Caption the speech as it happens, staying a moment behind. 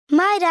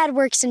My dad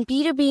works in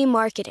B2B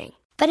marketing,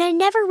 but I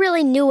never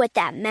really knew what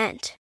that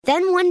meant.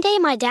 Then one day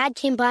my dad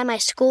came by my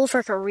school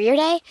for career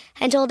day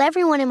and told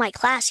everyone in my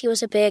class he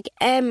was a big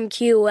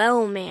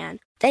MQL man.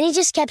 Then he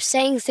just kept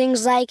saying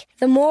things like,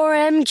 the more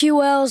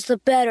MQLs, the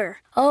better,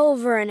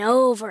 over and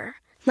over.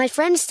 My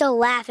friends still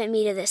laugh at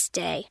me to this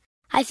day.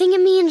 I think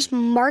it means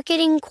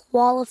marketing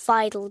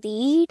qualified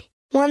lead.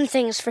 One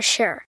thing's for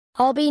sure.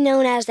 I'll be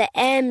known as the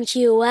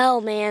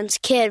MQL man's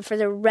kid for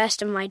the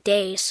rest of my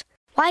days.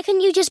 Why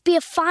couldn't you just be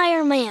a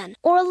fireman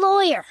or a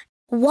lawyer?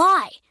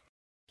 Why?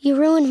 You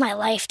ruined my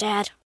life,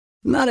 Dad.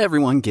 Not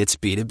everyone gets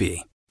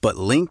B2B, but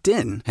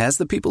LinkedIn has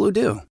the people who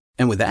do.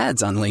 And with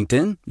ads on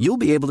LinkedIn, you'll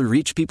be able to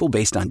reach people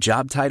based on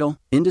job title,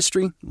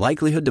 industry,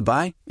 likelihood to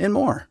buy, and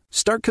more.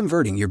 Start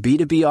converting your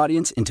B2B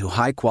audience into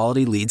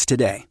high-quality leads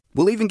today.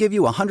 We'll even give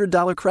you a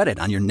 $100 credit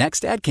on your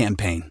next ad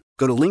campaign.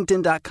 Go to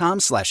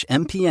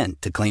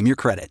linkedin.com/MPN to claim your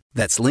credit.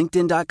 That's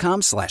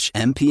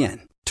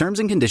linkedin.com/MPN. Terms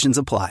and conditions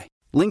apply.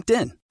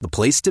 LinkedIn, the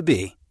place to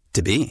be,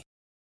 to be.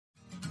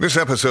 This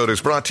episode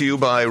is brought to you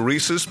by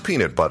Reese's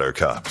Peanut Butter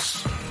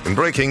Cups. In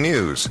breaking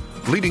news,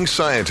 leading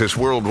scientists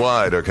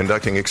worldwide are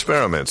conducting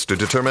experiments to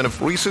determine if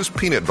Reese's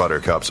Peanut Butter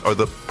Cups are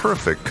the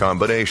perfect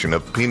combination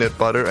of peanut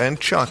butter and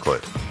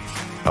chocolate.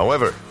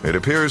 However, it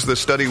appears the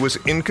study was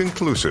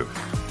inconclusive,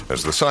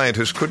 as the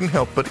scientists couldn't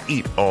help but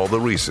eat all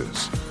the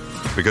Reese's.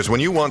 Because when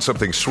you want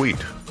something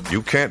sweet,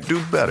 you can't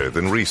do better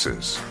than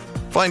Reese's.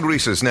 Find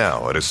Reese's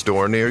now at a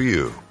store near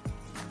you.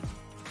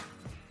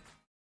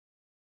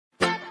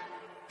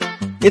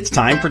 It's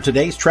time for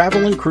today's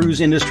travel and cruise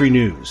industry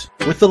news.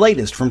 With the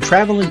latest from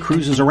travel and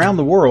cruises around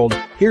the world,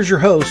 here's your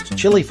host,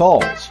 Chili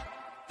Falls.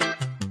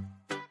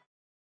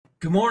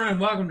 Good morning and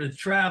welcome to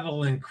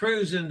Travel and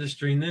Cruise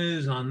Industry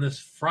News on this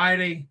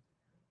Friday,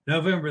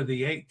 November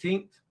the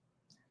 18th.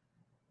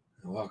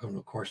 And welcome,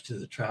 of course, to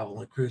the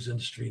Travel and Cruise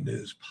Industry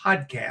News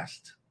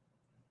podcast.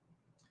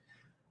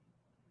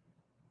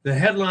 The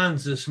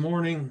headlines this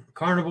morning: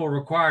 Carnival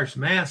requires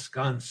mask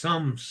on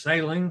some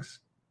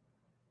sailings.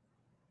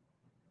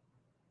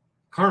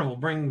 Carnival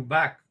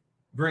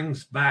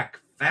brings back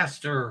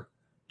faster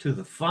to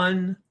the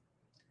fun.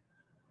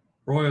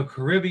 Royal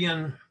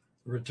Caribbean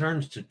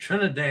returns to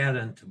Trinidad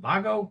and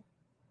Tobago.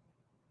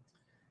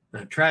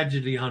 And a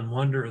tragedy on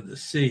Wonder of the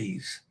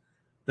Seas.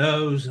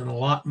 Those and a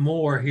lot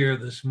more here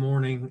this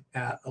morning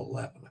at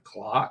 11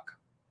 o'clock.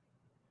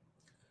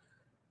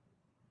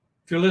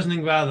 If you're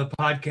listening via the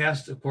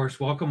podcast, of course,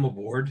 welcome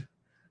aboard.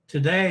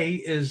 Today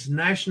is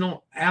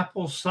National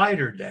Apple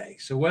Cider Day.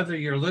 So whether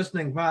you're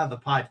listening via the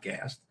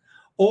podcast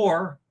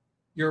or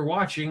you're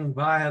watching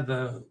via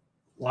the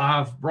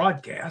live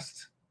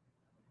broadcast,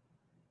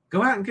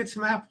 go out and get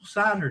some apple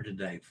cider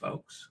today,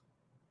 folks.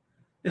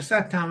 It's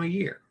that time of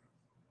year.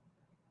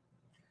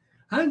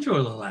 I enjoy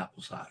a little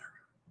apple cider.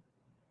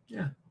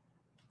 Yeah.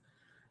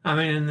 I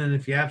mean, and then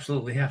if you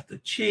absolutely have to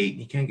cheat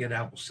and you can't get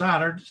apple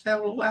cider, just have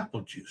a little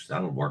apple juice.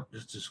 That'll work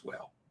just as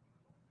well.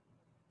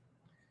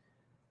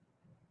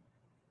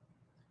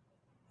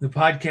 The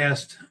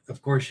podcast,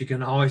 of course, you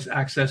can always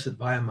access it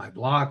via my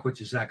blog, which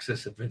is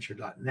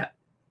accessadventure.net.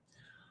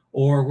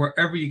 Or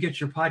wherever you get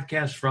your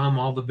podcast from,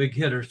 all the big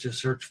hitters,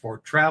 just search for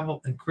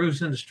Travel and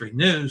Cruise Industry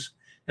News,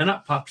 and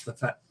up pops the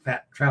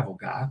fat travel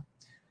guy.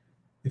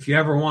 If you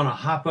ever want to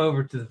hop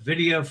over to the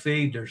video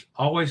feed, there's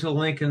always a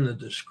link in the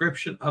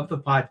description of the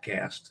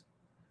podcast,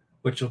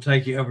 which will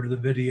take you over to the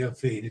video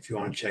feed if you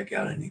want to check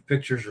out any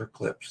pictures or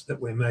clips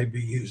that we may be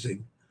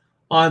using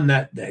on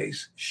that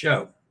day's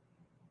show.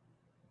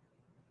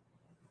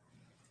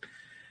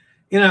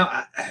 You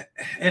know,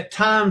 at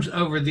times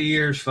over the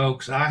years,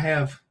 folks, I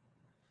have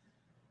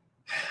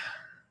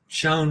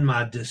shown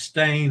my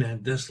disdain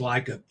and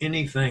dislike of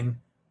anything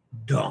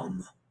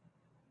dumb.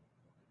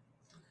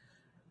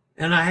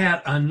 And I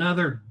had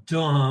another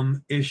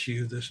dumb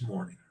issue this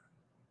morning.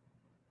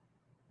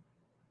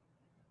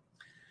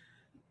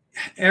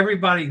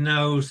 Everybody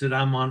knows that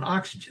I'm on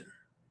oxygen.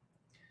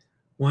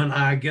 When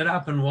I get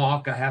up and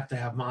walk, I have to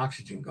have my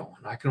oxygen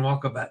going. I can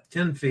walk about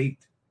 10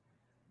 feet,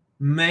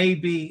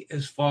 maybe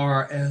as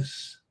far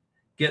as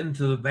getting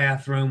to the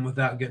bathroom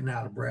without getting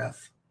out of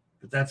breath,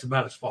 but that's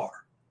about as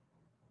far.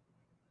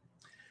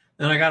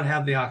 Then I got to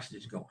have the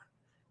oxygen going.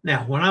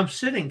 Now, when I'm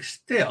sitting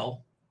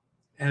still,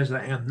 as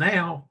I am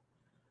now,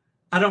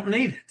 I don't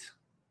need it.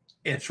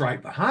 It's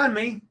right behind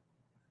me.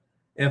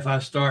 If I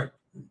start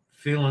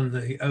feeling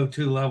the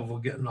O2 level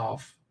getting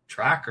off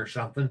track or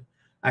something,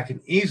 I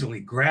can easily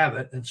grab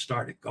it and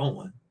start it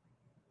going.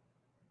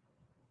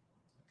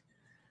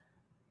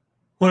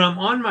 When I'm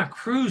on my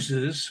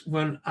cruises,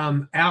 when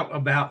I'm out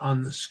about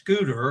on the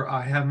scooter,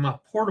 I have my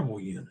portable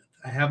unit.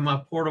 I have my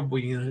portable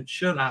unit.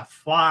 Should I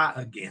fly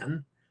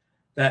again,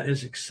 that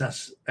is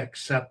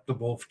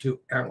acceptable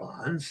to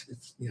airlines.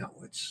 It's, you know,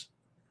 it's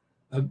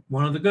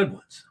one of the good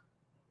ones.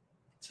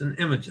 It's an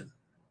Imogen.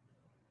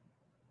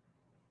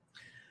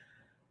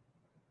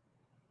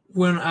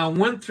 When I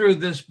went through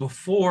this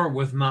before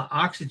with my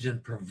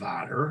oxygen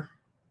provider,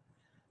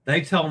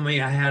 they told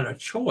me I had a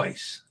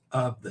choice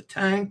of the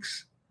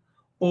tanks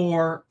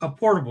or a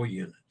portable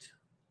unit.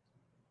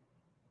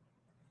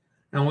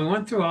 And we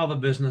went through all the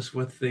business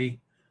with the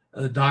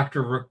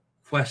doctor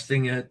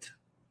requesting it,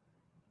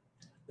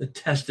 the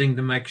testing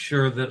to make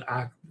sure that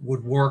I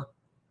would work,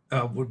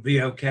 would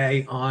be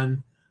okay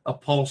on a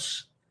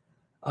pulse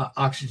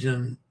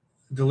oxygen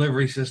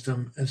delivery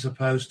system as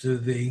opposed to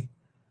the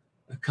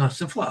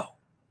constant flow.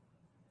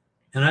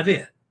 And I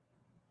did.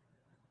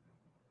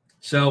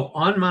 So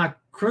on my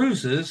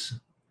cruises,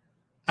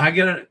 I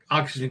get an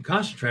oxygen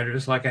concentrator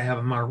just like I have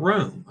in my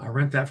room. I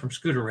rent that from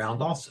Scooter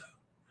Round also.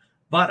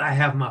 But I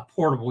have my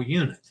portable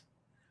unit.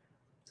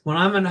 When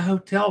I'm in the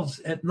hotels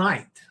at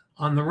night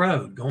on the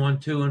road going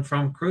to and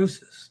from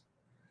cruises,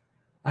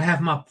 I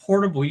have my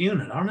portable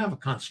unit. I don't have a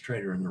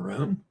concentrator in the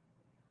room.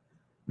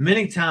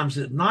 Many times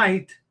at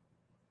night,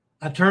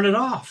 I turn it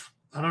off.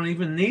 I don't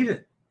even need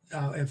it.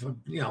 If,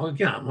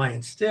 again, I'm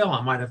laying still,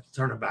 I might have to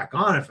turn it back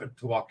on if I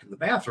to walk to the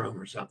bathroom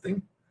or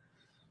something.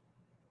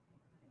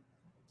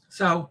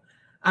 So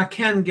I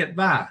can get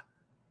by.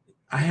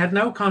 I had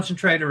no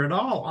concentrator at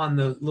all on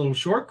the little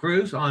short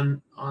cruise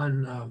on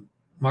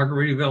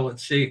Margaritaville at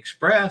Sea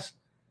Express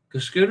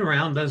because Scoot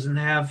Around doesn't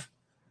have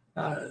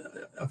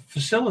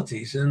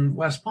facilities in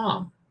West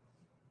Palm.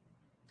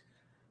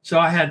 So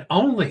I had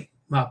only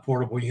my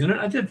portable unit.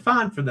 I did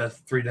fine for the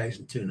 3 days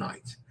and 2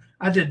 nights.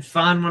 I did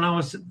fine when I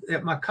was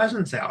at my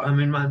cousin's house.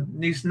 My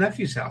niece and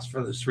nephew's house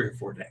for those 3 or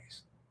 4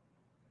 days.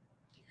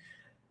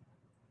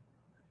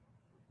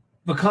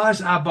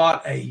 Because I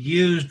bought a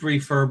used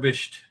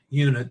refurbished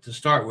unit to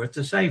start with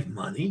to save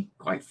money,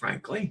 quite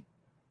frankly,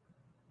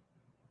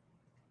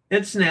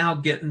 it's now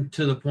getting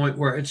to the point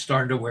where it's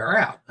starting to wear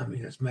out.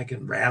 It's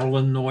making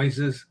rattling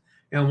noises.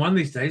 And one of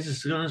these days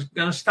it's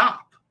going to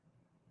stop.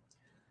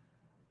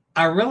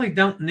 I really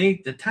don't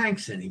need the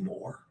tanks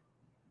anymore.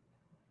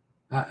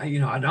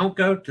 I don't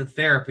go to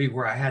therapy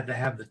where I had to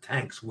have the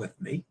tanks with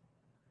me.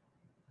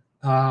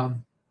 I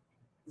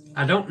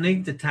don't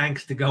need the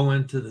tanks to go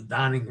into the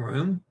dining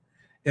room.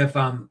 If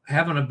I'm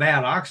having a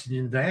bad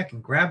oxygen day, I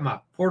can grab my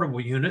portable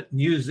unit and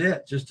use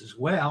it just as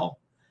well.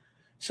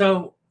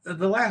 So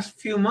the last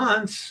few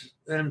months,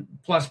 and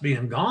plus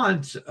being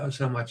gone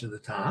so much of the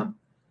time,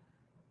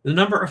 the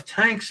number of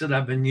tanks that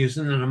I've been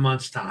using in a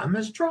month's time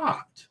has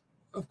dropped.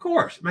 Of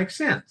course, it makes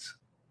sense.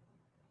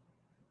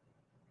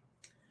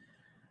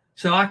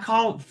 So I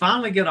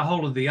finally get a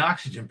hold of the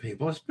oxygen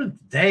people. It's been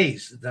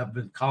days that I've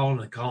been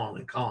calling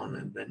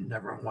and they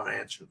never want to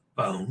answer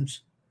the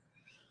phones.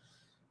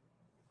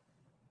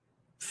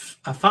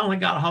 I finally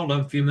got a hold of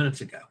them a few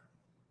minutes ago.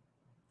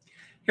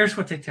 Here's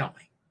what they tell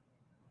me.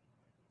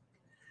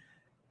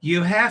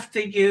 You have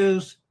to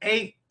use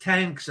 8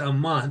 tanks a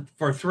month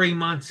for 3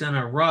 months in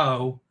a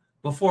row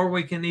before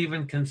we can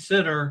even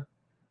consider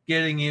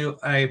getting you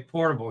a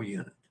portable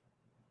unit.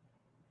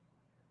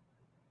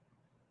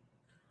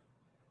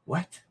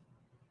 What?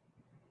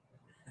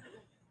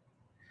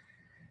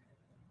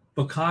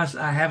 Because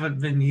I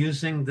haven't been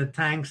using the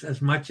tanks as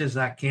much as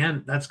I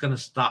can, that's going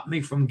to stop me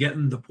from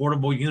getting the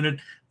portable unit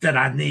that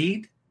I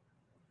need?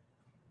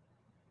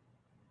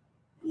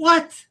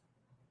 What?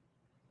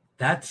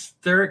 That's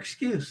their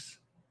excuse.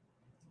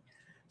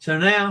 So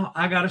now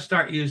I got to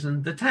start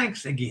using the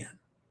tanks again.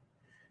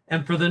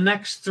 And for the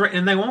next 3,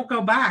 and they won't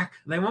go back.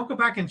 They won't go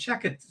back and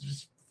check it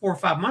just 4 or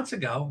 5 months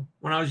ago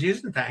when I was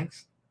using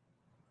tanks.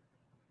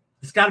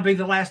 It's got to be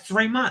the last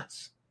 3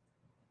 months.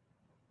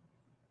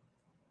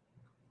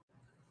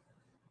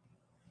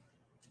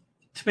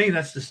 To me,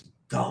 that's just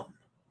dumb.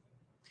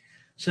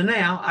 So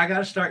now I got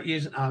to start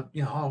using,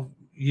 I'll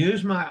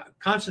use my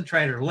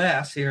concentrator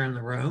less here in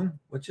the room,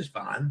 which is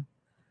fine.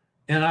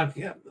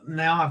 And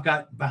now I've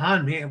got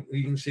behind me,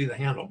 you can see the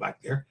handle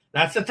back there.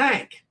 That's a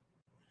tank.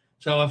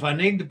 So if I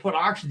need to put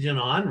oxygen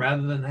on,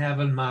 rather than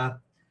having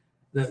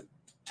the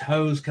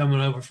hose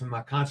coming over from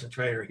my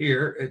concentrator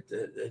here at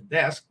the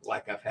desk,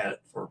 like I've had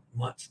it for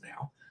months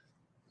now,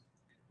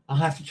 I'll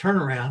have to turn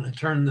around and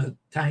turn the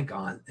tank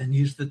on and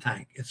use the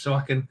tank. It's so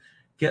I can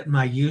get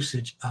my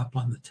usage up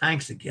on the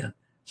tanks again,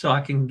 so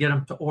I can get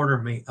them to order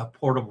me a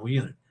portable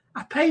unit.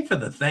 I pay for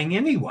the thing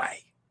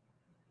anyway.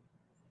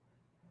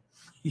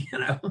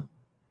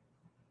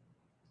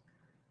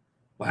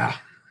 Wow.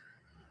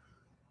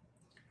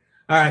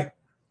 All right.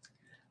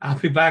 I'll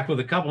be back with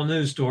a couple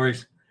news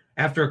stories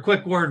after a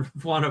quick word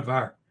from one of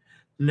our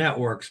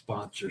network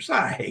sponsors.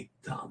 I hate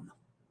them.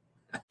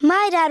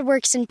 My dad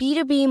works in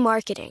B2B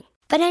marketing,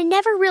 but I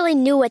never really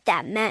knew what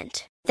that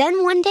meant.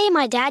 Then one day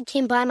my dad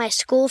came by my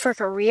school for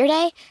career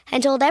day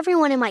and told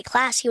everyone in my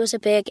class he was a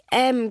big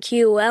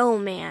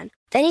MQL man.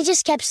 Then he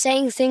just kept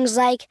saying things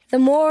like, the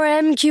more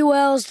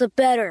MQLs, the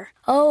better,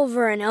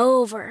 over and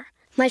over.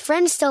 My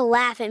friends still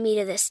laugh at me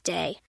to this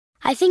day.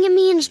 I think it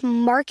means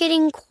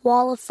marketing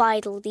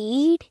qualified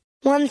lead.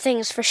 One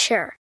thing's for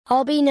sure.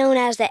 I'll be known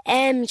as the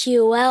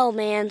MQL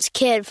man's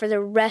kid for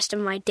the rest of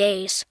my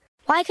days.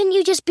 Why couldn't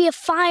you just be a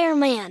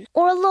fireman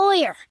or a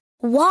lawyer?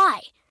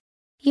 Why?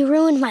 You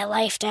ruined my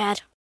life,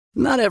 Dad.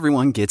 Not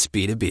everyone gets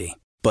B2B,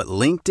 but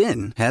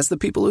LinkedIn has the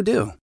people who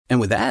do. And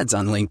with ads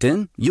on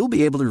LinkedIn, you'll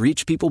be able to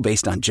reach people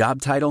based on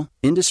job title,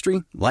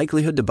 industry,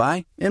 likelihood to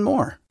buy, and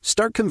more.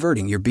 Start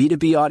converting your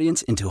B2B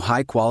audience into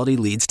high-quality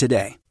leads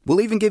today.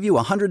 We'll even give you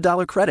a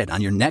 $100 credit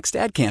on your next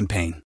ad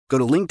campaign. Go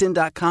to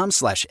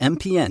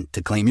linkedin.com/MPN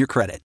to claim your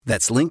credit.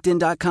 That's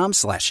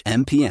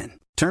linkedin.com/MPN.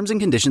 Terms and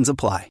conditions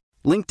apply.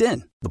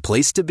 LinkedIn, the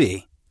place to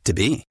be, to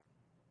be.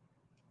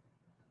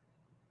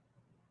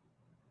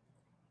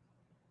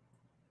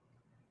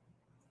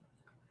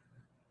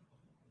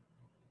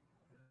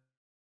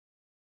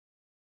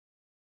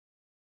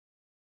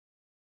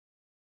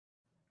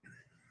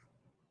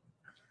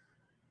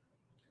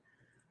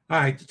 All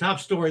right, the top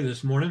story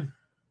this morning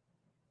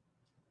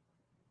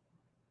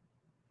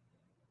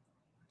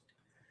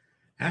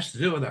has to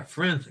do with our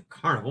friends at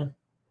Carnival.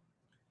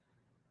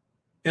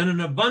 In an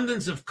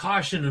abundance of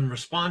caution in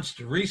response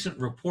to recent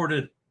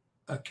reported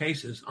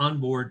cases on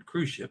board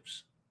cruise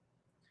ships,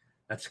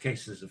 that's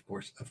cases, of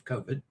course, of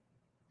COVID,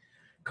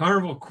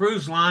 Carnival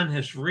Cruise Line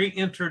has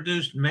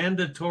reintroduced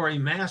mandatory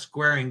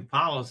mask-wearing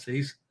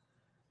policies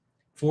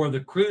for the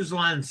cruise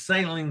line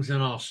sailings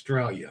in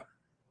Australia.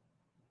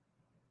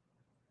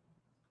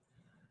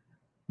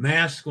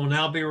 Masks will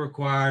now be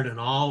required in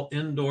all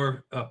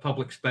indoor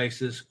public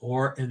spaces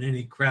or in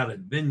any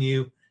crowded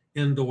venue,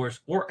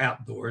 indoors or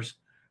outdoors,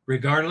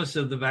 regardless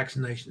of the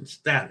vaccination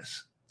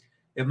status.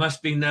 It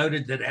must be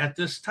noted that at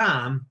this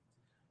time,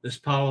 this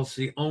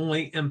policy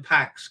only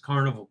impacts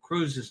Carnival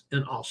cruises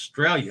in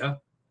Australia,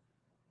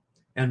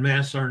 and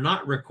masks are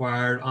not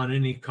required on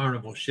any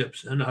Carnival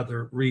ships in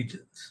other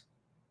regions.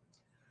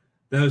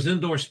 Those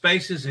indoor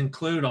spaces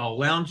include all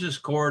lounges,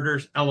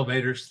 corridors,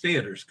 elevators,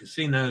 theaters,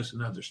 casinos,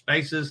 and other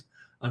spaces,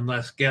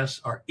 unless guests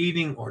are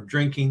eating or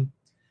drinking.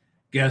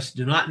 Guests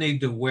do not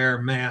need to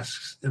wear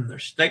masks in their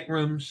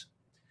staterooms.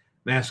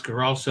 Masks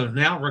are also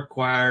now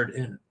required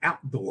in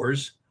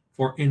outdoors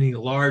for any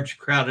large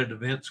crowded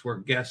events where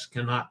guests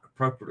cannot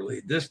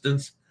appropriately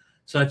distance,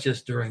 such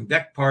as during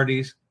deck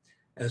parties,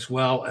 as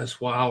well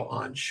as while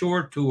on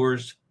shore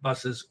tours,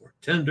 buses, or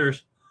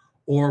tenders,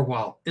 or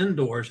while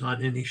indoors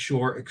on any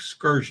shore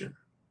excursion.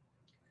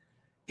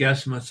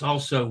 Guests must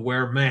also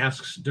wear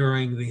masks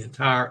during the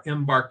entire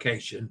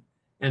embarkation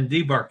and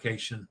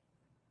debarkation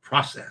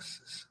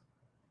processes.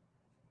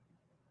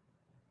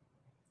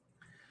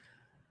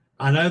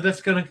 I know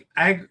that's going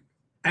to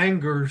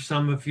anger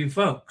some of you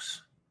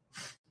folks.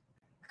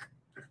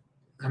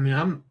 I mean,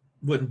 I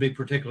wouldn't be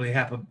particularly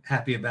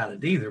happy about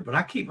it either, but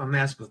I keep my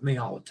mask with me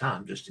all the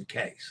time just in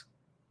case.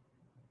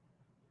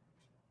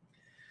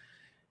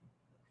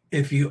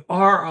 If you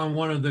are on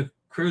one of the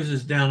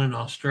cruises down in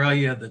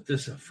Australia that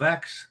this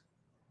affects,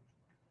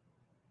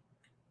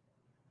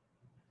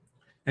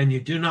 and you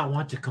do not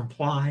want to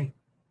comply,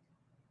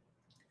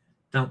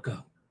 don't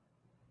go.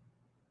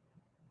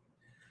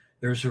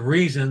 There's a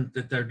reason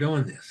that they're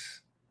doing this.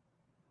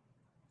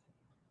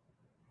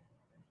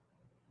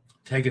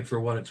 Take it for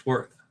what it's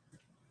worth.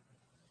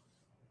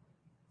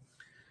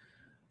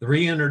 The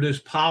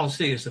reintroduced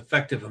policy is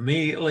effective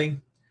immediately.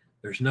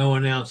 There's no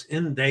announced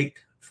end date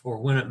for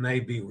when it may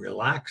be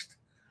relaxed.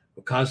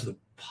 Because the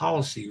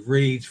policy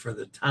reads for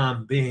the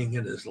time being,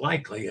 it is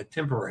likely a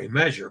temporary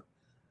measure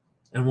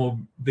and will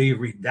be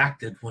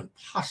redacted when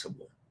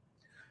possible.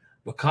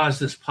 Because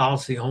this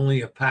policy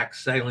only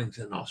impacts sailings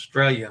in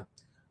Australia,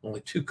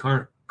 only two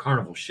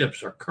Carnival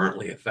ships are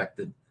currently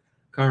affected,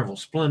 Carnival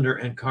Splendor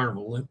and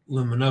Carnival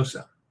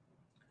Luminosa.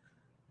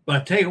 But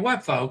I tell you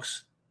what,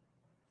 folks,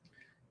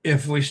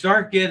 if we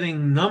start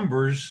getting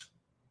numbers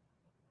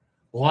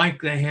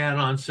like they had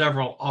on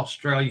several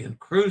Australian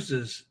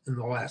cruises in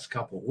the last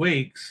couple of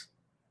weeks,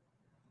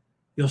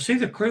 you'll see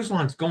the cruise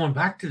lines going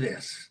back to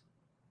this.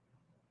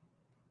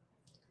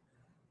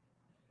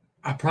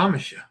 I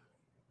promise you,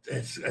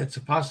 it's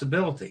a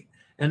possibility.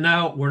 And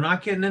no, we're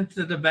not getting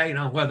into the debate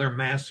on whether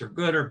masks are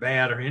good or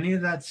bad or any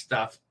of that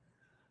stuff.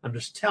 I'm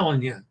just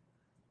telling you,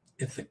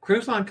 if the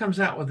cruise line comes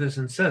out with this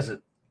and says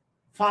it,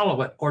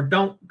 follow it or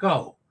don't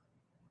go.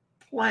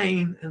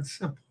 Plain and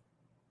simple.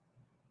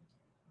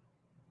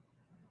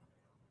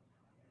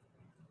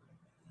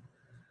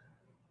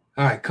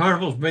 All right,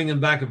 Carnival's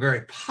bringing back a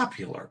very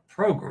popular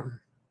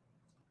program.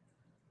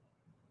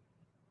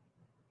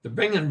 They're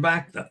bringing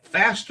back the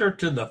Faster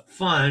to the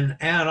Fun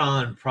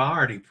add-on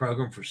priority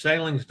program for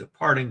sailings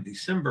departing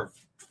December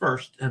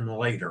 1st and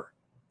later.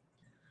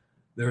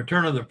 The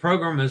return of the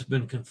program has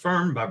been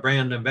confirmed by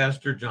brand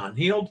ambassador John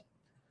Heald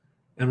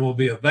and will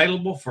be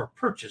available for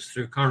purchase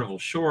through Carnival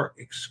Shore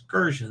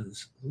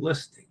Excursions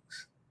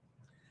listings.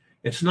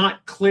 It's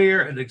not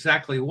clear at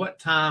exactly what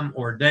time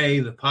or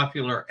day the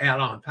popular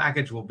add-on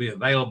package will be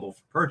available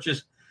for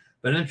purchase,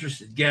 but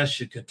interested guests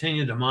should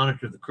continue to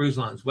monitor the cruise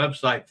line's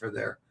website for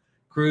their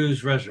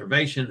cruise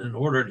reservation in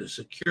order to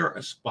secure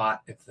a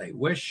spot if they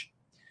wish.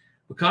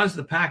 Because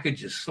the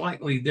package is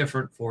slightly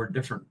different for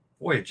different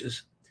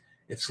voyages,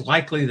 it's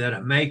likely that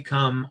it may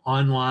come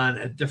online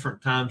at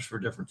different times for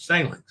different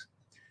sailings,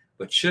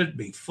 but should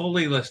be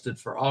fully listed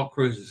for all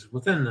cruises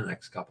within the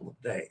next couple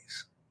of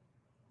days.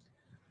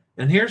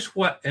 And here's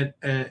what it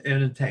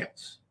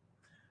entails.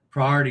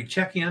 Priority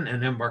check-in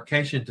and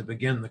embarkation to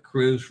begin the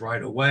cruise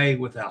right away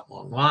without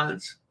long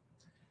lines.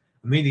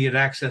 Immediate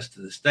access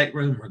to the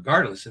stateroom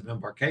regardless of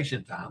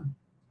embarkation time.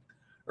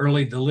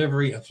 Early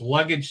delivery of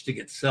luggage to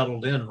get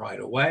settled in right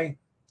away.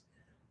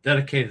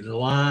 Dedicated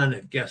line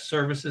at guest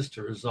services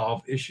to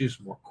resolve issues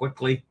more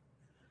quickly.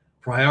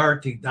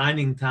 Priority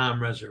dining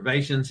time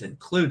reservations,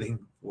 including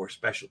for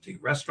specialty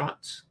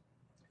restaurants.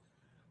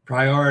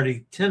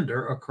 Priority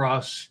tender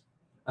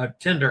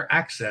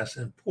access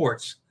in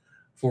ports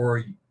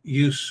for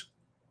use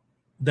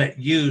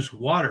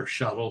water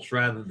shuttles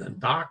rather than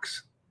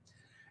docks.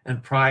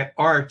 And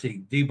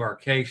priority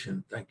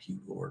debarkation, thank you,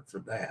 Lord, for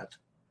that,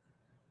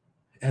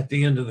 at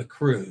the end of the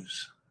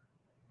cruise.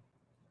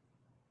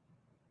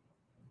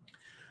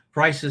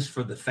 Prices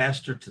for the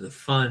faster to the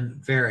fun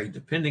vary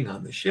depending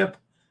on the ship,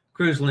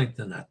 cruise length,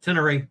 and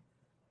itinerary.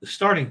 The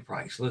starting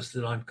price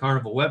listed on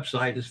Carnival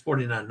website is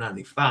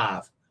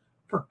 $49.95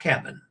 per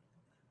cabin.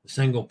 The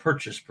single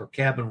purchase per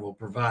cabin will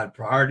provide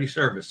priority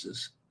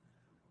services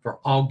for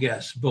all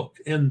guests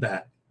booked in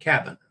that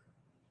cabin.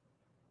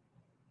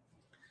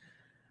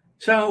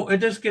 So it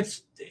just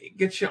gets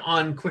you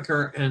on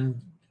quicker and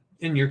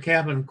in your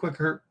cabin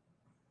quicker.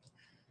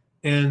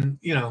 And,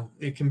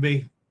 it can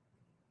be,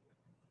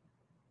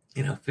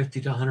 $50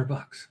 to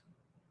 $100.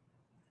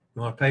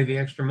 You want to pay the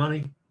extra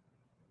money?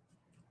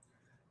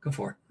 Go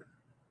for it.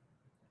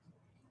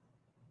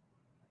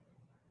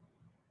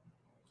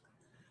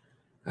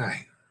 All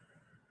right.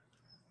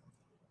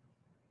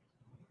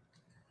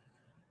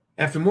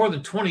 After more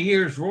than 20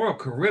 years, Royal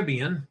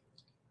Caribbean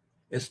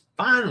is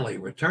finally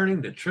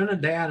returning to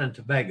Trinidad and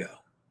Tobago.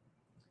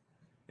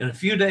 In a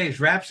few days,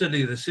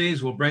 Rhapsody of the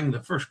Seas will bring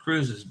the first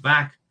cruises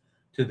back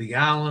to the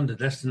island, a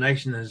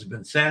destination that has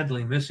been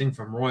sadly missing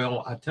from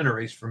royal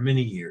itineraries for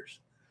many years.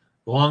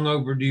 The long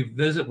overdue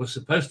visit was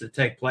supposed to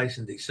take place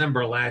in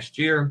December last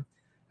year.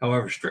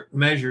 However, strict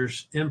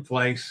measures in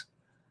place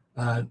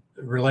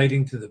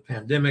relating to the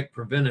pandemic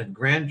prevented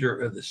Grandeur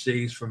of the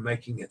Seas from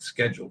making its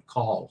scheduled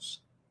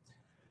calls.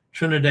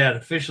 Trinidad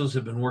officials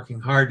have been working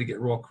hard to get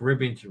Royal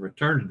Caribbean to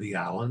return to the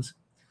islands.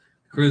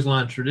 The cruise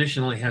line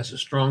traditionally has a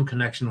strong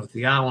connection with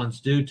the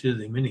islands due to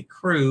the many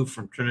crew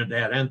from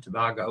Trinidad and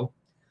Tobago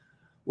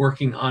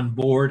working on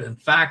board. In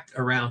fact,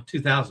 around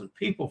 2,000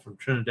 people from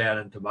Trinidad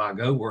and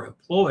Tobago were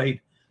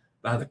employed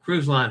by the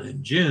cruise line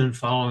in June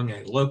following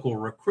a local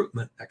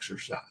recruitment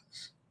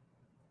exercise.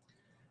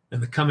 In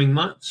the coming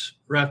months,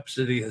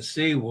 Rhapsody of the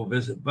Sea will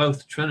visit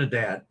both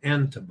Trinidad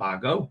and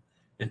Tobago.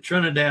 In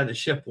Trinidad, the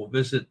ship will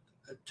visit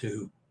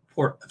to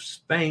Port of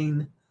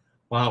Spain,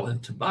 while in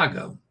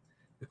Tobago,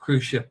 the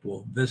cruise ship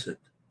will visit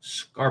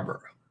Scarborough.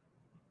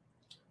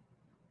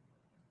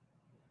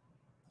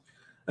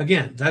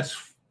 Again,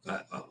 that's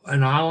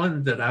an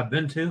island that I've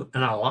been to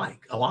and I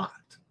like a lot.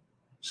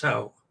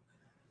 So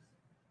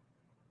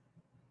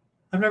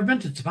I've never been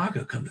to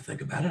Tobago, come to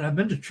think about it. I've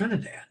been to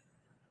Trinidad.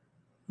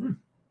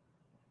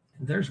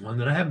 There's one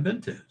that I haven't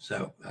been to.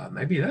 So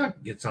maybe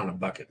that gets on a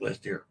bucket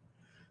list here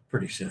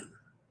pretty soon.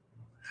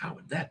 How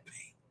would that be?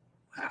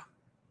 Wow.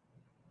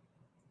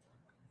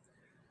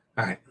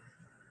 All right.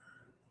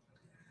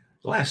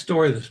 The last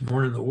story this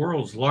morning, the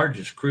world's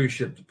largest cruise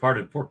ship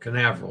departed Port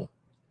Canaveral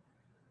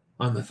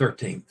on the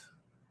 13th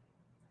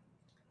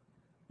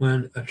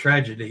when a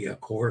tragedy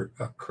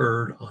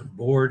occurred on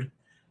board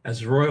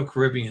as the Royal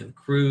Caribbean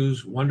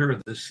cruise Wonder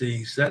of the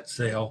Seas set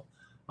sail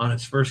on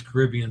its first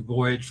Caribbean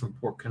voyage from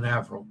Port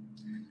Canaveral.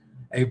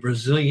 A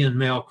Brazilian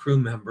male crew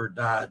member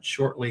died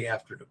shortly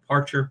after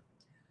departure.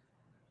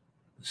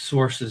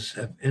 Sources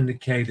have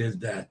indicated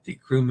that the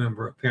crew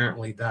member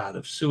apparently died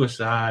of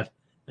suicide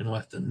and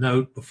left a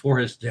note before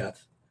his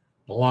death,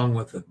 along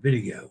with a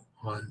video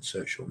on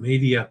social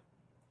media.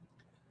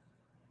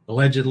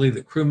 Allegedly,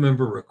 the crew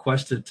member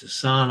requested to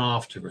sign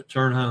off to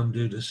return home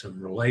due to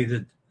some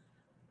related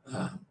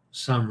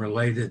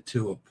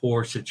to a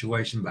poor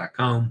situation back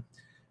home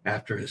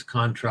after his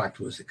contract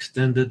was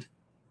extended.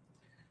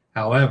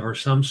 However,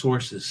 some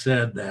sources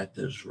said that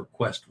his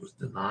request was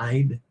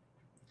denied.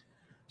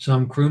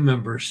 Some crew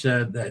members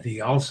said that he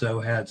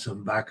also had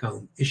some back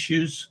home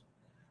issues.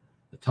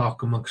 The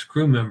talk amongst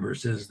crew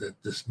members is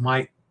that this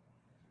might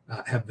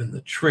have been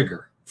the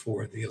trigger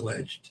for the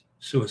alleged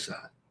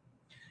suicide.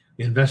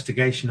 The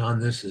investigation on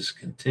this is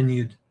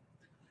continued.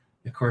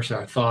 Of course,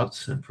 our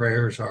thoughts and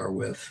prayers are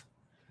with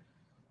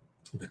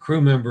the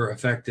crew member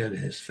affected,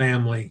 his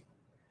family,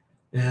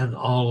 and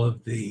all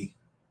of the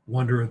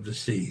Wonder of the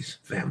Seas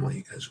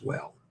family as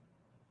well.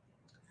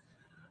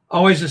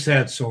 Always a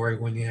sad story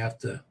when you have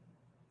to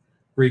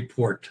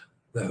report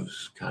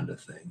those kind of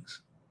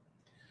things.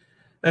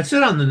 That's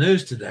it on the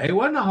news today. It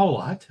wasn't a whole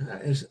lot,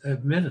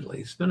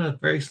 admittedly. It's been a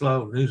very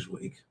slow news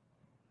week.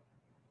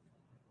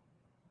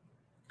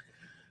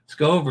 Let's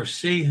go over,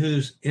 see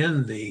who's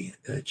in the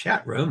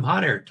chat room.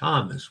 Hot Air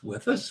Tom is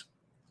with us.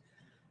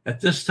 At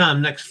this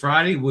time next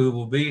Friday, we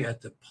will be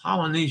at the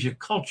Polynesia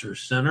Culture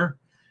Center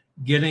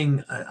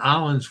getting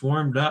islands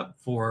warmed up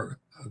for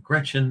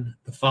Gretchen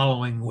the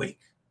following week.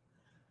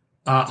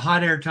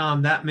 Hot Air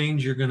Tom, that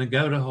means you're going to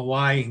go to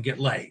Hawaii and get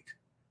laid.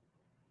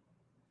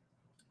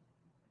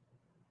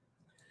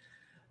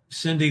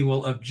 Cindy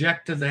will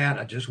object to that.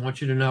 I just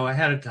want you to know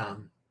ahead of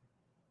time.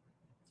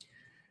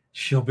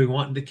 She'll be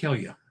wanting to kill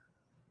you.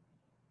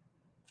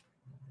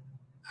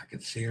 I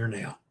can see her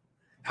now.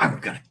 I'm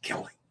going to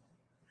kill him.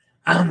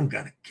 I'm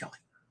going to kill him.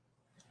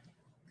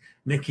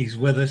 Nikki's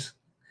with us.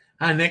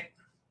 Hi, Nick.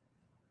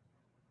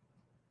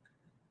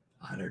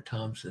 Hi there,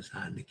 Tom says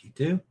hi, Nikki,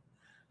 too.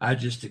 I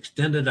just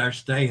extended our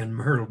stay in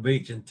Myrtle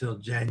Beach until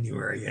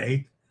January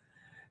 8th.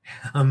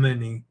 How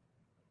many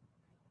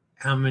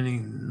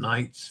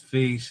nights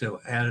fee? So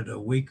added a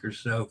week or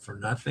so for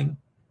nothing.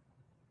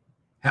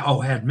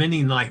 Had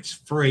many nights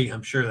free.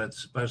 I'm sure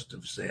that's supposed to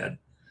have said.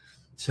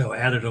 So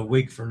added a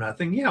week for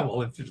nothing. Yeah,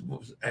 well, if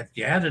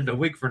you added a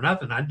week for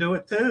nothing, I'd do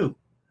it too.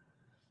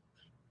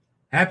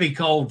 Happy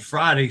cold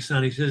Friday,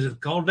 Sonny says. It's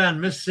cold down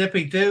in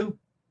Mississippi too.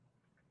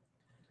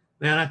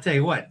 Man, I tell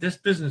you what, this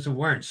business of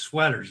wearing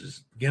sweaters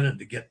is beginning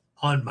to get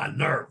on my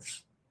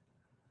nerves.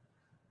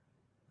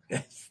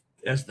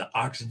 As the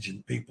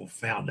oxygen people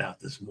found out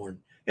this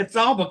morning. It's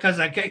all because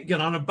I can't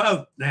get on a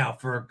boat now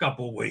for a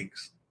couple of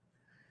weeks.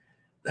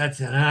 That's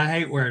it. I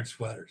hate wearing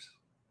sweaters.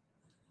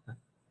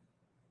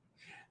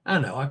 I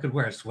know, I could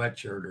wear a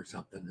sweatshirt or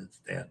something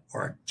instead,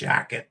 or a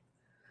jacket,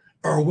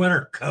 or a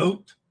winter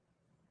coat.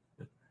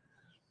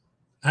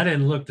 I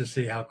didn't look to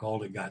see how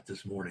cold it got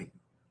this morning.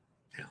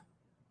 Yeah.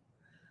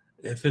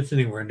 If it's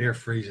anywhere near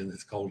freezing,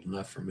 it's cold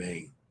enough for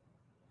me.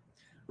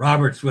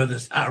 Robert's with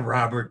us. Hi,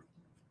 Robert.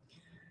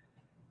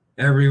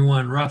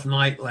 Everyone, rough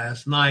night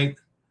last night,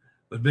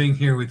 but being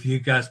here with you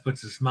guys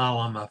puts a smile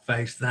on my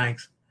face.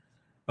 Thanks.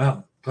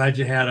 Well, glad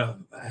you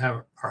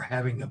are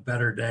having a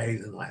better day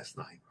than last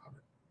night,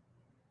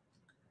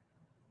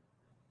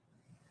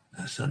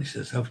 Robert. Sonny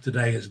says, hope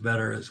today is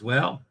better as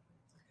well.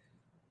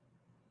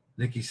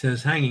 Nikki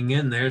says, hanging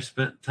in there,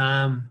 spent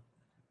time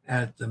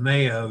at the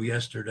Mayo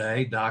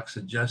yesterday. Doc's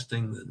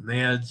adjusting the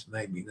meds,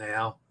 maybe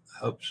now. I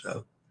hope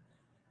so.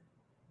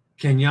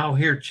 Can y'all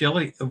hear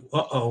Chili?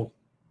 Uh-oh.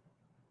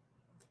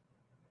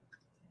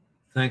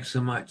 Thanks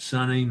so much,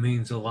 Sonny.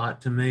 Means a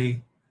lot to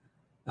me.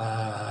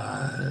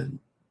 Hot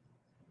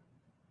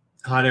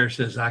Air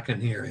says, I can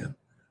hear him.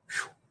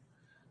 Whew.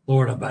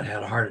 Lord, I about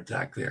had a heart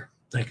attack there,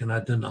 thinking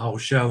I'd done the whole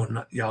show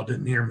and y'all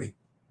didn't hear me.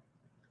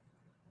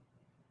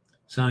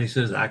 Sonny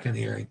says, I can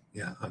hear him.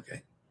 Yeah,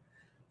 okay.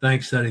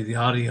 Thanks, Sonny. The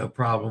audio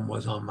problem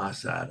was on my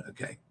side.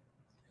 Okay.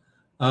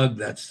 Ugh,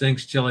 that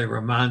stinks. Chili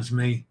reminds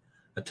me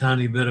a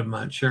tiny bit of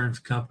my insurance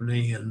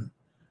company and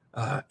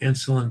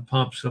insulin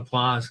pump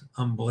supplies.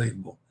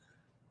 Unbelievable.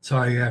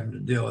 Sorry you're having to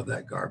deal with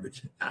that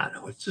garbage. I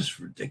know, it's just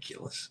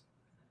ridiculous.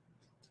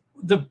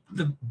 The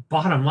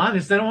bottom line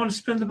is they don't want to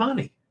spend the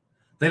money.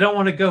 They don't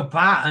want to go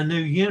buy a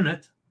new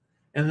unit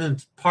and then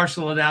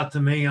parcel it out to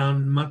me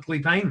on monthly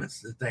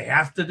payments that they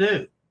have to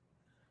do.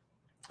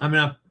 I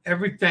mean,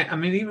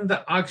 even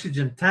the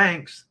oxygen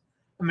tanks,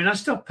 I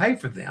still pay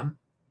for them.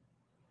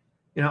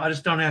 I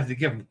just don't have to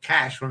give them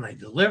cash when they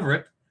deliver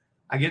it.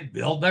 I get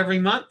billed every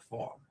month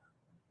for them.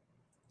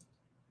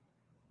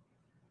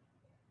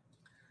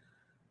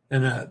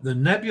 And the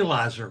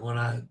nebulizer,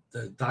 when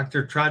the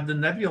doctor tried the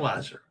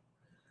nebulizer,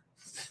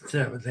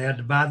 so they had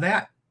to buy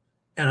that,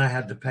 and I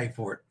had to pay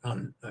for it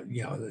on,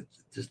 it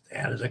just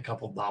added a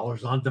couple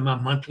dollars onto my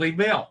monthly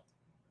bill.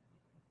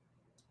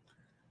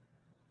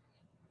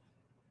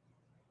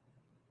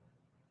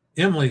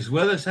 Emily's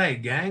with us. Hey,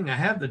 gang, I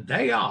have the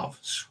day off.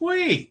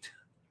 Sweet.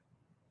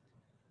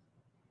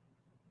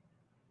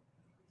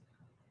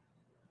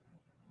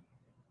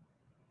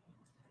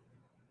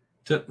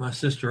 Took my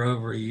sister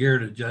over a year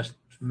to adjust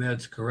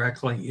meds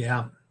correctly.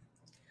 Yeah,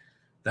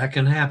 that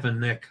can happen,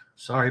 Nick.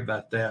 Sorry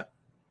about that.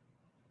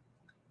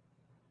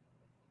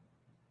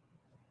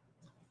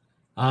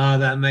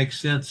 That makes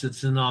sense.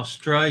 It's in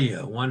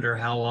Australia. Wonder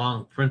how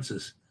long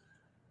Princess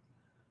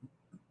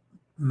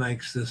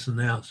makes this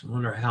announcement.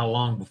 Wonder how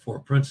long before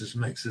Princess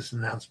makes this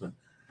announcement.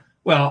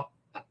 Well,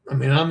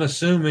 I'm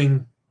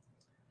assuming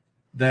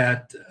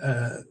that,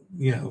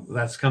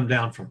 that's come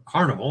down from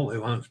Carnival,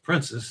 who owns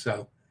Princess.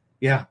 So,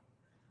 yeah,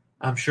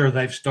 I'm sure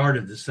they've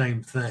started the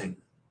same thing,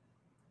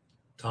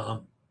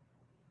 Tom.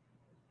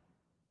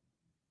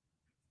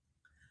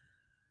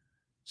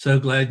 So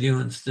glad you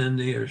and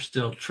Cindy are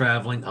still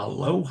traveling.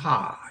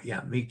 Aloha.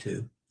 Yeah, me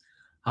too.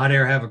 Hot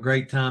Air, have a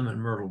great time in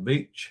Myrtle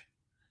Beach.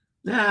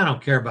 Nah, I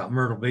don't care about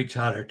Myrtle Beach,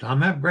 Hot Air,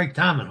 Tom. Have a great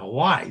time in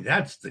Hawaii.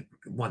 That's the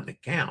one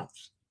that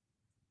counts.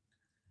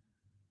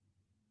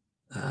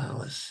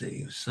 Let's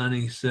see.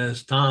 Sonny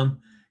says, Tom,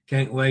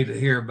 can't wait to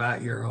hear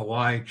about your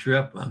Hawaii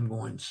trip. I'm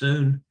going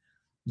soon.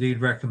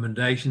 Need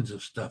recommendations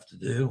of stuff to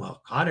do.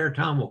 Well, Hot Air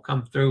Tom will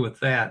come through with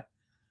that.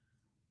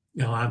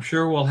 I'm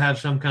sure we'll have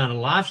some kind of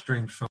live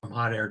streams from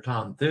Hot Air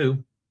Tom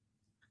too.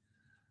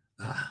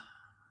 I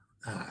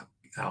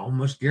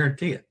almost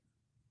guarantee it.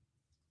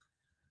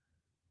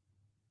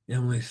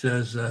 Emily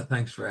says,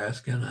 thanks for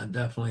asking. I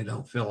definitely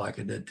don't feel like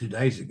I did 2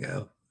 days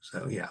ago.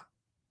 So yeah,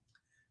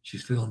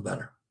 she's feeling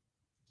better.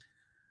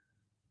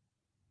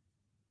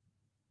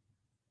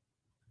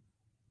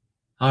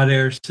 Hot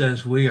Air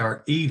says we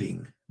are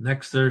eating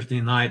next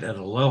Thursday night at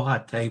Aloha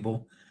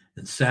Table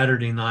and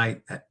Saturday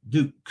night at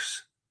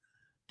Duke's.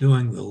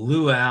 doing the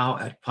luau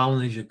at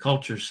Polynesia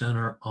Culture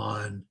Center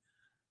on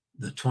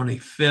the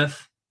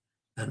 25th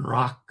and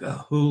Rock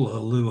Hula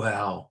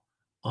Luau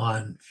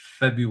on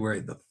February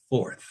the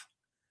 4th.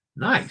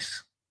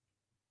 Nice.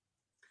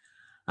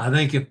 I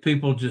think if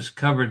people just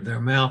covered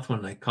their mouth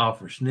when they cough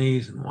or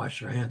sneeze and wash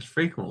their hands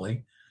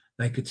frequently,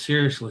 they could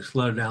seriously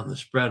slow down the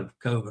spread of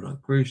COVID on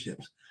cruise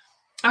ships.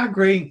 I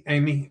agree,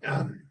 Amy.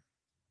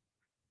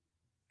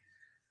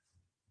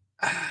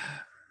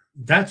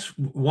 That's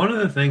one of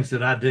the things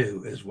that I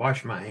do is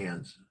wash my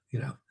hands,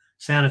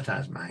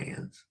 sanitize my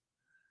hands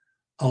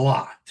a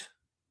lot.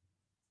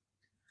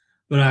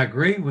 But I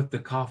agree with the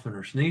coughing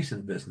or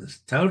sneezing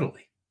business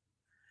totally.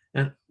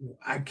 And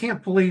I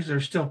can't believe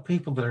there's still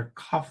people that are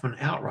coughing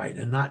outright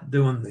and not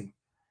doing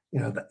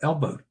the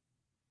elbow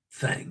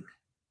thing.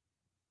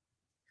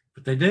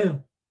 But they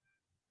do.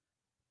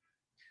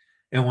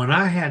 And when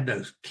I had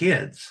those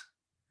kids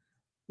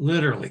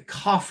literally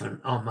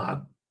coughing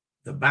on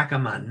the back of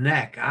my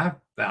neck, I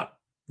about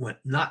went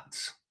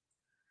nuts.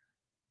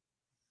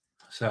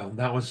 So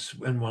that was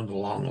in one of the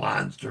long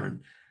lines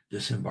during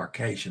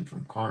disembarkation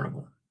from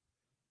Carnival.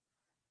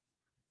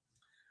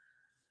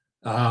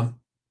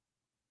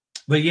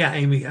 But yeah,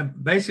 Amy,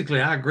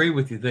 basically I agree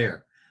with you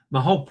there. My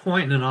whole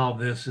point in all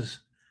this is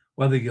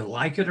whether you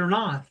like it or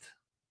not,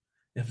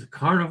 if the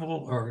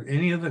Carnival or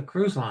any of the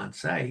cruise lines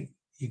say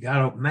you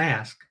got to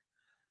mask,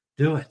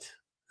 do it.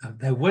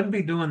 They wouldn't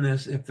be doing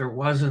this if there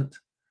wasn't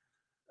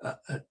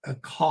a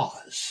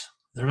cause.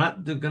 They're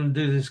not going to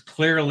do this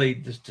clearly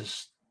just to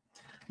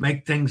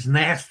make things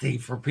nasty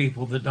for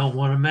people that don't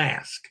want to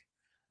mask.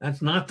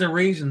 That's not the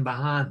reason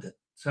behind it.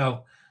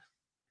 So,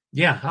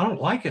 yeah, I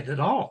don't like it at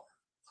all.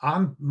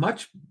 I'm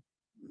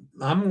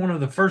one of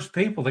the first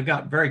people that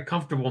got very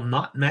comfortable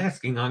not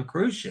masking on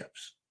cruise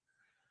ships.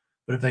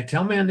 But if they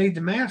tell me I need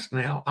to mask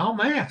now, I'll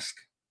mask.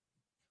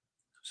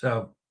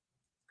 So,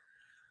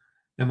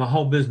 and my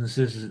whole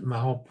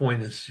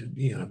point is,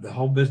 the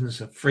whole business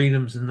of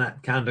freedoms and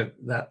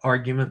that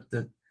argument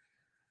that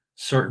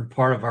certain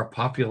part of our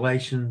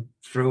population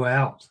threw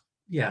out.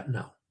 Yeah,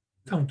 no,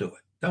 don't do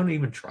it. Don't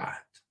even try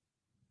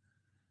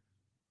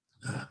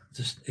it.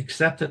 Just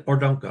accept it or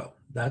don't go.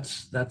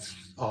 That's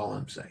all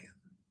I'm saying.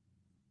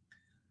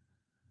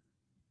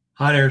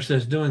 Hot Air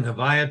says doing a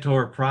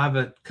Viator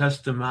private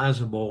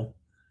customizable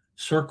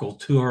circle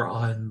tour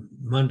on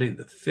Monday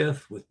the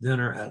 5th with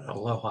dinner at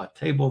Aloha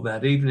Table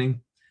that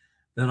evening,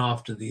 then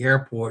off to the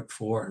airport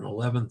for an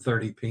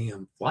 11:30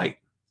 p.m. flight.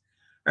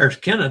 There's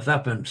Kenneth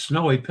up in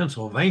snowy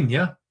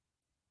Pennsylvania.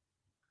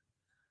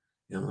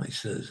 Emily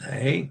says,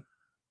 hey,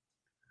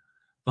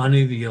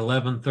 funny the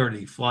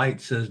 11:30 flight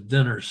says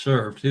dinner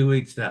served. Who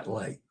eats that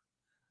late?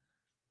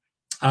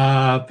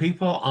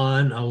 People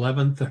on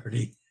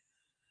 11:30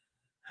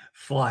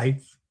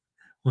 flights,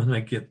 when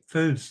they get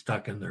food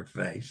stuck in their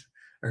face,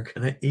 are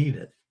going to eat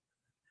it.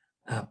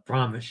 I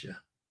promise you.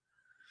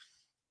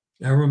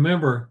 Now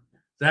remember,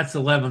 that's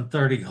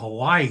 11:30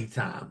 Hawaii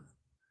time.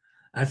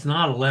 That's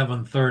not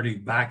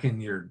 11:30 back in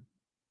your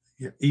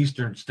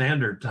Eastern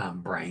Standard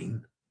Time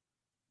brain.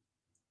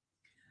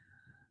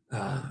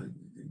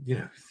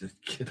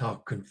 Get all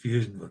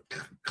confused with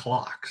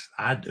clocks.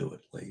 I do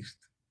at least.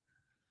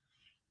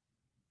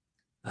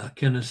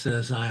 Kenneth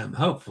says, I am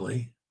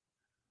hopefully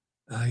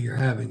you're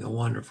having a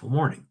wonderful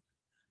morning.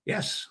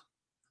 Yes,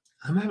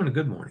 I'm having a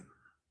good morning.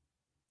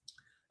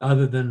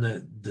 Other than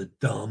the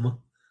dumb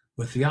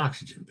with the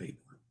oxygen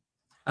people.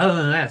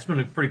 Other than that, it's been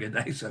a pretty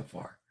good day so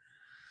far.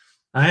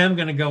 I am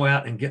going to go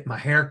out and get my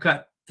hair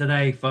cut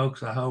today,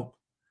 folks. I hope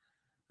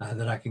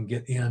that I can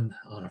get in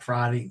on a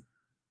Friday.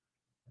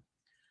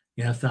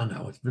 Yes, I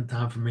know. It's been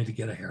time for me to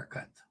get a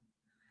haircut.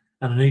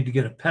 And I need to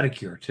get a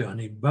pedicure too. I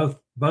need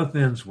both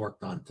ends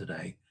worked on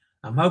today.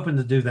 I'm hoping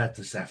to do that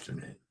this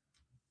afternoon.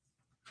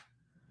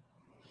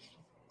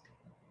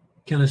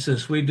 Kenneth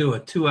says, we do a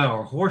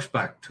 2-hour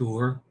horseback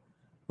tour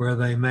where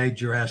they made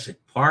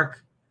Jurassic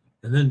Park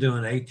and then do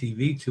an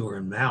ATV tour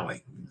in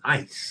Maui.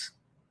 Nice.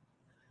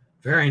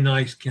 Very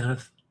nice,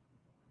 Kenneth.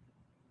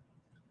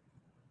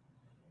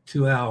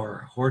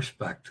 2-hour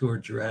horseback tour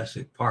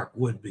Jurassic Park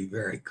would be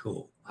very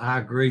cool. I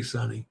agree,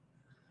 Sonny.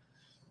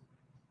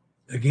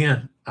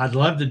 Again, I'd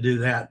love to do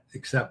that,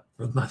 except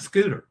for my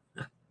scooter.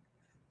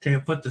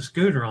 Can't put the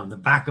scooter on the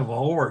back of a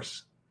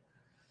horse.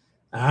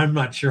 I'm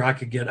not sure I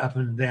could get up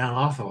and down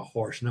off of a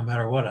horse no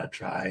matter what I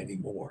try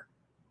anymore.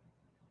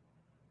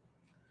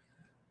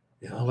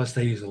 Unless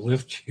they use a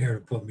lift chair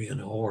to put me in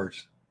a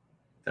horse.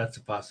 That's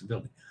a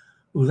possibility.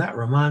 Ooh, that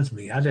reminds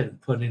me, I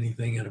didn't put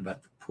anything in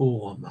about the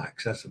pool on my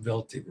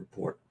accessibility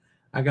report.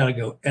 I got to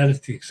go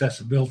edit the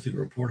accessibility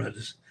report. I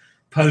just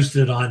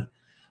posted on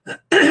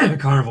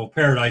Carnival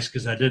Paradise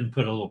because I didn't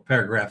put a little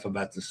paragraph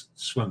about the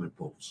swimming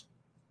pools.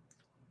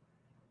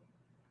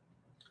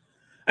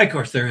 Of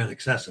course, they're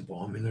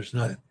inaccessible. I mean,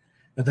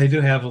 but they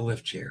do have a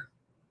lift chair.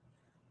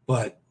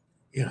 But,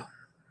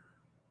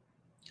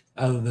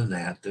 other than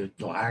that,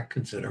 I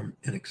consider them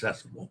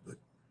inaccessible. But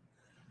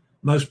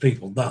most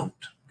people don't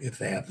if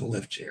they have the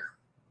lift chair.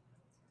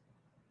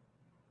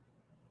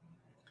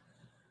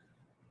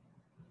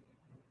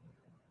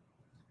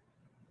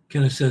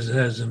 Kenneth says it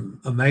has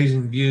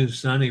amazing views.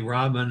 Sonny,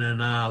 Robin,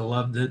 and I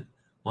loved it.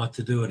 Want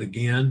to do it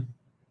again.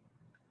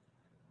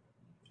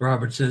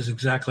 Robert says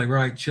exactly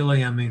right.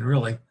 Chili, I mean,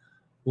 really,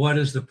 what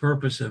is the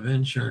purpose of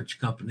insurance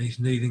companies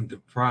needing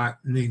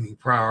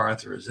prior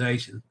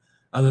authorization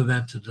other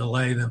than to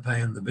delay them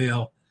paying the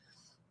bill?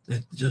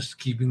 It's just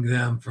keeping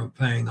them from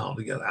paying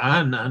altogether.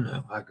 I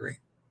know. I agree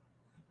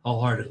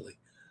wholeheartedly.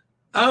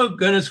 Oh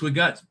goodness, we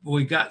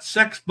got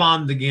sex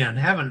bombed again.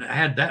 Haven't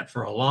had that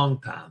for a long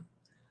time.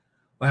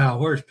 Wow,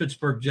 where's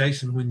Pittsburgh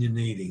Jason when you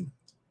need him?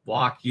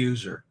 Block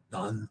user.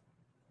 Done.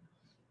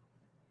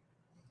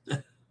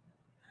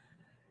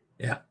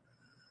 Yeah.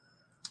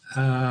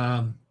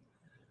 A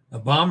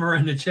bomber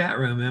in the chat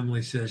room,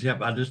 Emily says,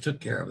 yep, I just took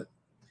care of it.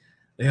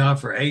 They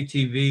offer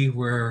ATV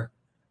where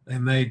they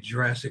made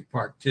Jurassic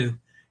Park 2.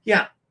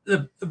 Yeah,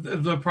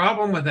 the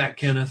problem with that,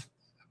 Kenneth,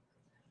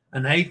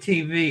 an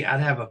ATV, I'd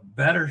have a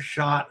better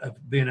shot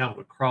of being able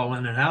to crawl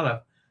in and out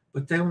of,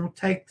 but they won't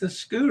take the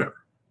scooter.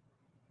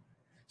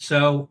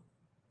 So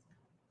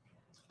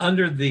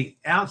under the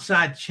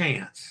outside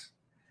chance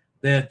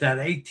that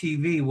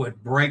ATV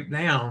would break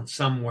down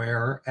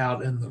somewhere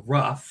out in the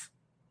rough,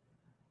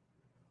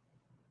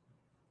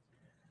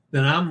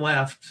 then I'm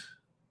left,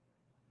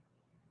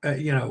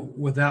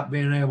 without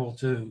being able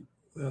to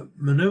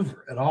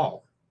maneuver at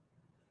all.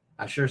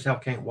 I sure as hell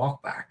can't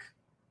walk back.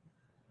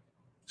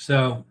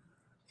 So,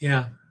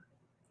 yeah,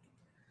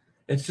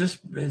 it's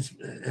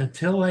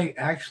until they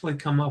actually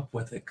come up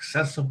with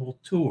accessible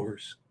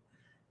tours.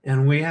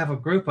 And we have a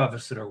group of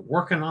us that are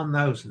working on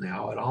those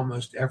now at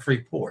almost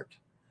every port.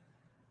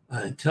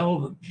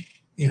 Until,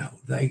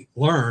 they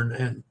learn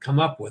and come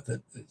up with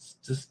it, it's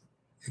just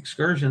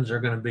excursions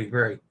are going to be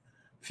very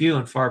few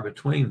and far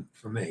between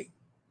for me.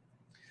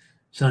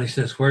 Sonny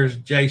says, where's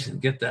Jason?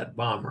 Get that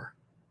bomber.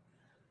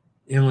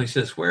 Emily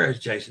says, where is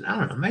Jason? I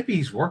don't know. Maybe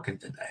he's working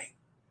today.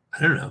 I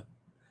don't know.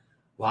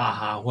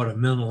 Wow, what a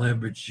mental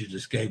image you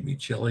just gave me,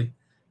 Chili.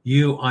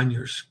 You on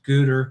your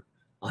scooter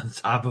on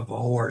top of a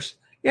horse.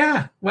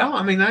 Yeah, well,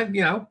 I mean,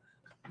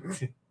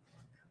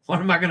 what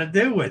am I going to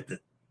do with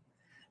it?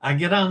 I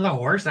get on the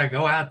horse, I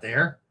go out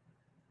there,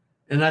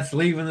 and that's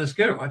leaving the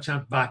scooter. Which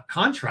by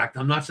contract,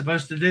 I'm not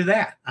supposed to do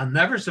that. I'm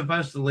never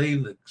supposed to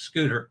leave the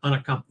scooter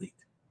unaccompanied.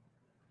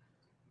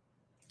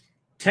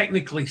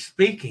 Technically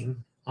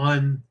speaking,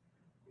 I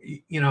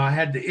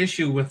had the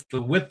issue with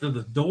the width of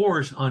the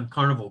doors on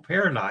Carnival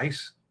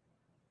Paradise,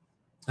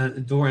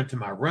 the door into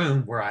my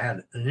room where I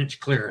had an inch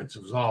clearance.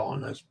 It was all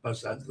on both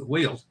sides of the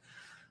wheels.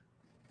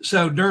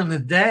 So during the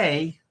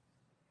day,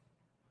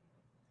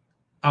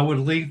 I would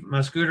leave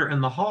my scooter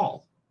in the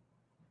hall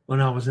when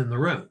I was in the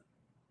room.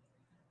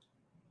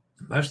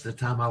 Most of the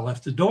time I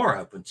left the door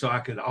open so I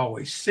could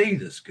always see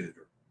the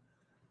scooter.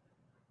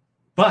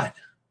 But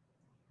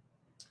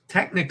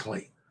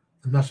technically,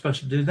 I'm not supposed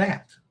to do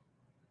that.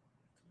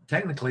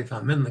 Technically, if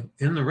I'm in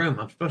the room,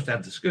 I'm supposed to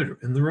have the scooter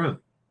in the room,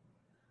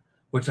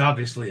 which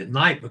obviously at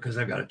night, because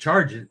I've got to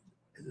charge it,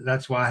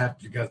 that's why I have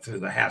to go through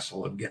the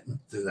hassle of getting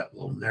through that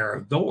little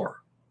narrow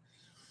door.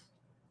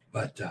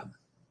 But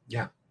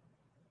yeah,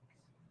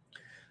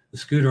 the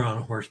scooter on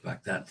a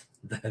horseback, that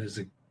is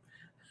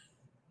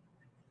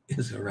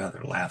a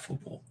rather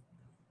laughable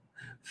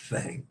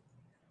thing.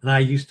 And I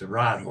used to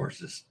ride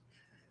horses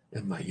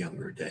in my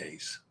younger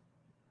days.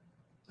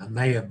 I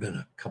may have been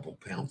a couple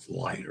pounds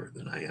lighter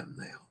than I am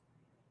now.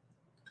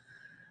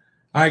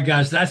 All right,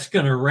 guys, that's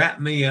going to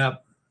wrap me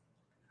up.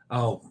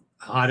 Oh,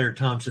 Hot Air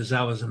Tom says,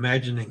 I was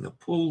imagining a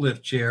pool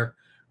lift chair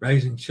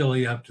raising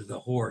Chili up to the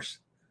horse.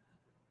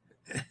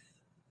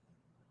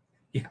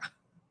 Yeah,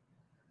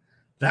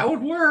 that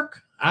would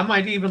work. I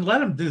might even let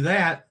him do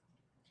that.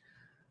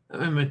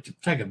 I'm going to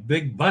take a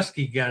big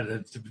busky guy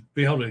to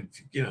be able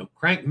to,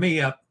 crank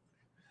me up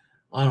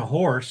on a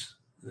horse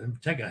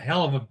and take a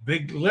hell of a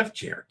big lift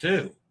chair,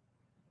 too.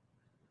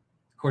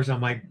 Of course, I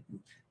might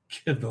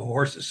give the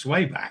horse a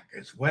sway back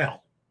as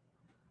well.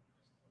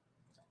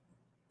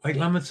 Weight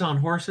limits on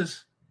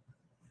horses?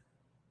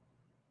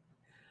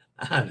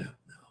 I don't know.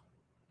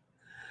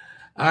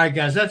 All right,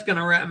 guys, that's going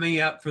to wrap me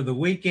up for the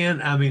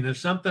weekend. I mean, if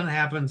something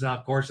happens,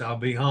 of course, I'll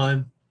be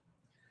on.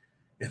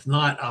 If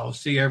not, I'll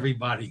see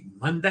everybody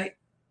Monday.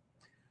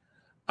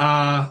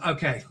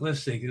 Okay, let's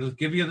see. I'll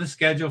give you the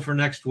schedule for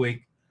next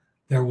week.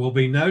 There will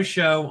be no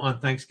show on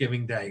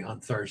Thanksgiving Day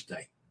on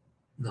Thursday.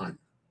 None.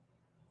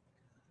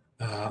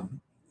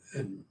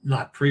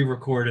 Not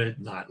pre-recorded,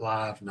 not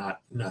live,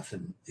 not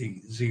nothing,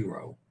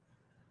 zero.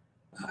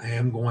 I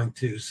am going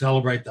to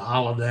celebrate the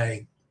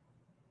holiday.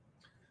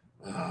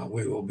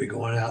 We will be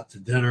going out to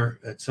dinner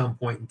at some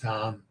point in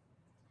time.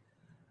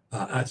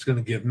 That's going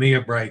to give me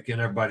a break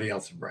and everybody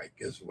else a break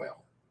as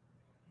well.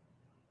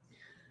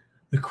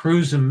 The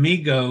Cruise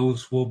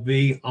Amigos will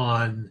be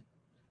on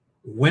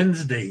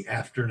Wednesday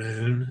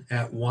afternoon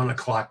at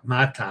 1:00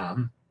 my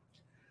time.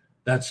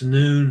 That's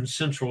noon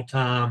Central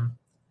Time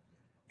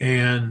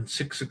and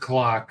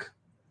 6:00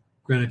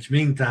 Greenwich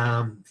Mean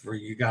Time for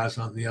you guys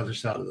on the other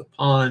side of the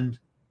pond.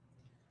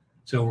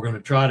 So we're going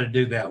to try to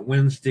do that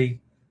Wednesday.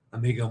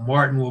 Amigo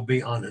Martin will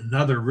be on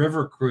another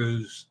river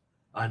cruise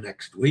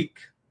next week.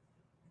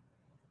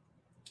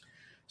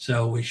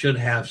 So we should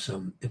have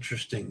some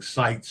interesting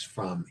sights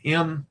from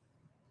him.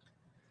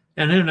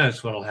 And who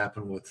knows what will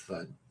happen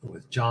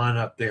with John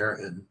up there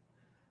in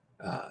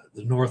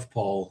the North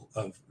Pole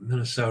of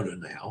Minnesota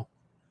now.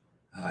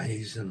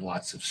 He's in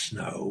lots of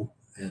snow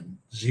and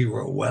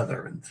zero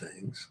weather and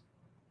things.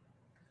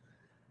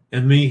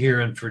 And me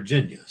here in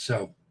Virginia.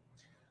 So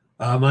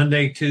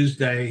Monday,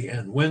 Tuesday,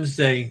 and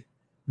Wednesday,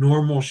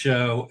 normal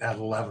show at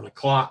 11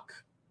 o'clock.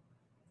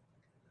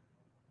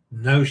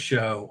 No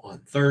show on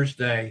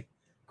Thursday.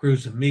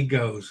 Cruz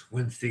Amigos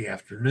Wednesday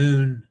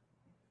afternoon.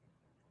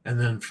 And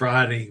then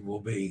Friday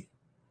will be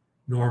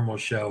normal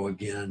show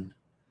again,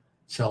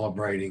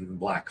 celebrating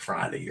Black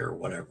Friday or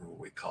whatever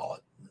we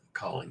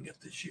calling it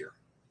this year.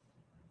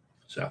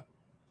 So,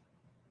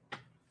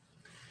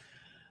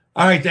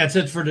 all right, that's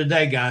it for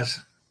today, guys.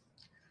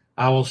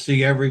 I will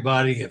see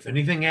everybody. If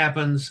anything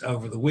happens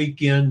over the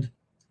weekend,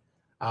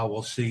 I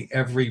will see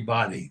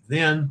everybody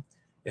then.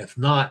 If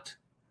not,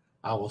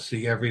 I will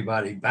see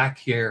everybody back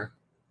here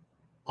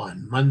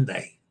on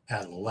Monday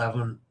at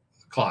 11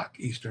 o'clock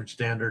Eastern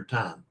Standard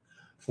Time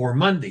for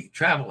Monday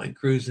Travel and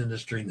Cruise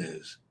Industry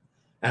News.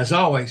 As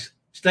always,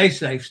 stay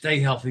safe, stay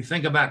healthy,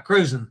 think about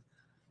cruising.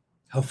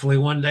 Hopefully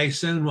one day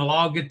soon we'll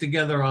all get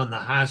together on the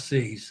high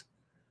seas.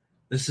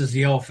 This is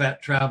the old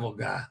fat travel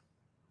guy.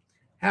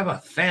 Have a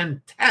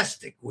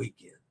fantastic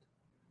weekend.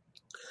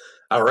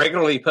 I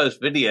regularly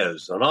post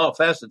videos on all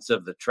facets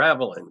of the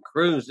travel and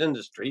cruise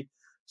industry.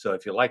 So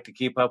if you'd like to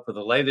keep up with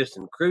the latest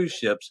in cruise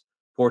ships,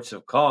 ports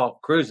of call,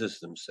 cruises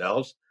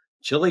themselves,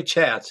 chilly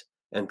chats,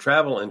 and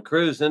travel and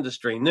cruise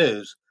industry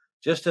news,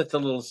 just hit the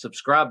little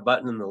subscribe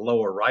button in the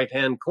lower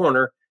right-hand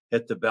corner,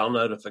 hit the bell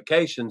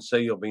notification so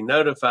you'll be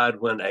notified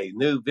when a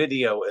new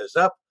video is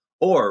up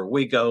or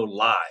we go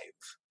live.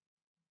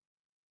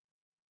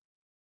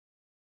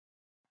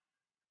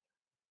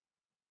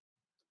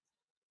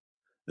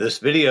 This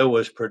video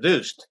was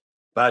produced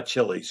by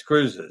Chili's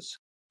Cruises.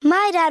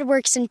 My dad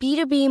works in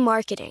B2B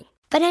marketing,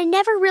 but I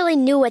never really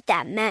knew what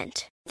that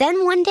meant.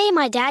 Then one day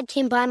my dad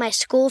came by my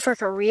school for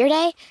career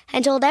day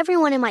and told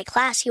everyone in my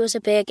class he was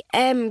a big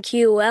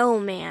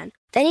MQL man.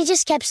 Then he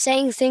just kept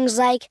saying things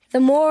like,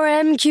 the more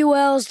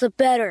MQLs, the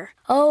better,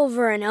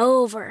 over and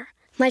over.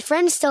 My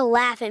friends still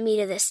laugh at me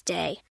to this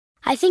day.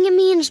 I think it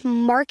means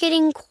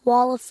marketing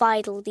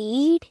qualified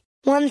lead.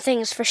 One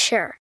thing's for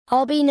sure.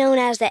 I'll be known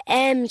as the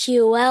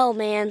MQL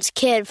man's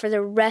kid for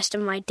the rest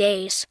of my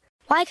days.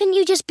 Why couldn't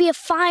you just be a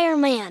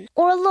fireman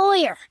or a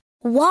lawyer?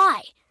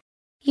 Why?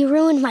 You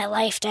ruined my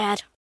life,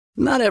 Dad.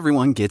 Not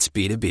everyone gets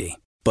B2B,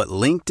 but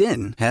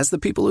LinkedIn has the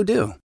people who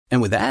do.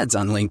 And with ads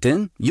on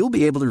LinkedIn, you'll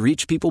be able to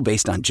reach people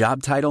based on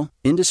job title,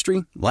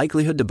 industry,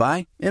 likelihood to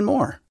buy, and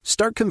more.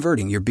 Start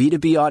converting your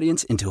B2B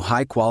audience into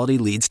high-quality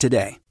leads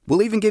today.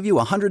 We'll even give you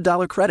a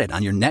 $100 credit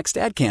on your next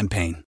ad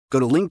campaign. Go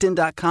to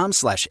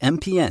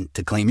linkedin.com/MPN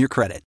to claim your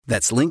credit.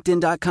 That's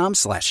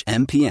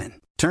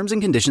linkedin.com/MPN. Terms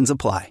and conditions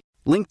apply.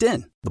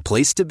 LinkedIn, the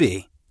place to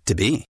be.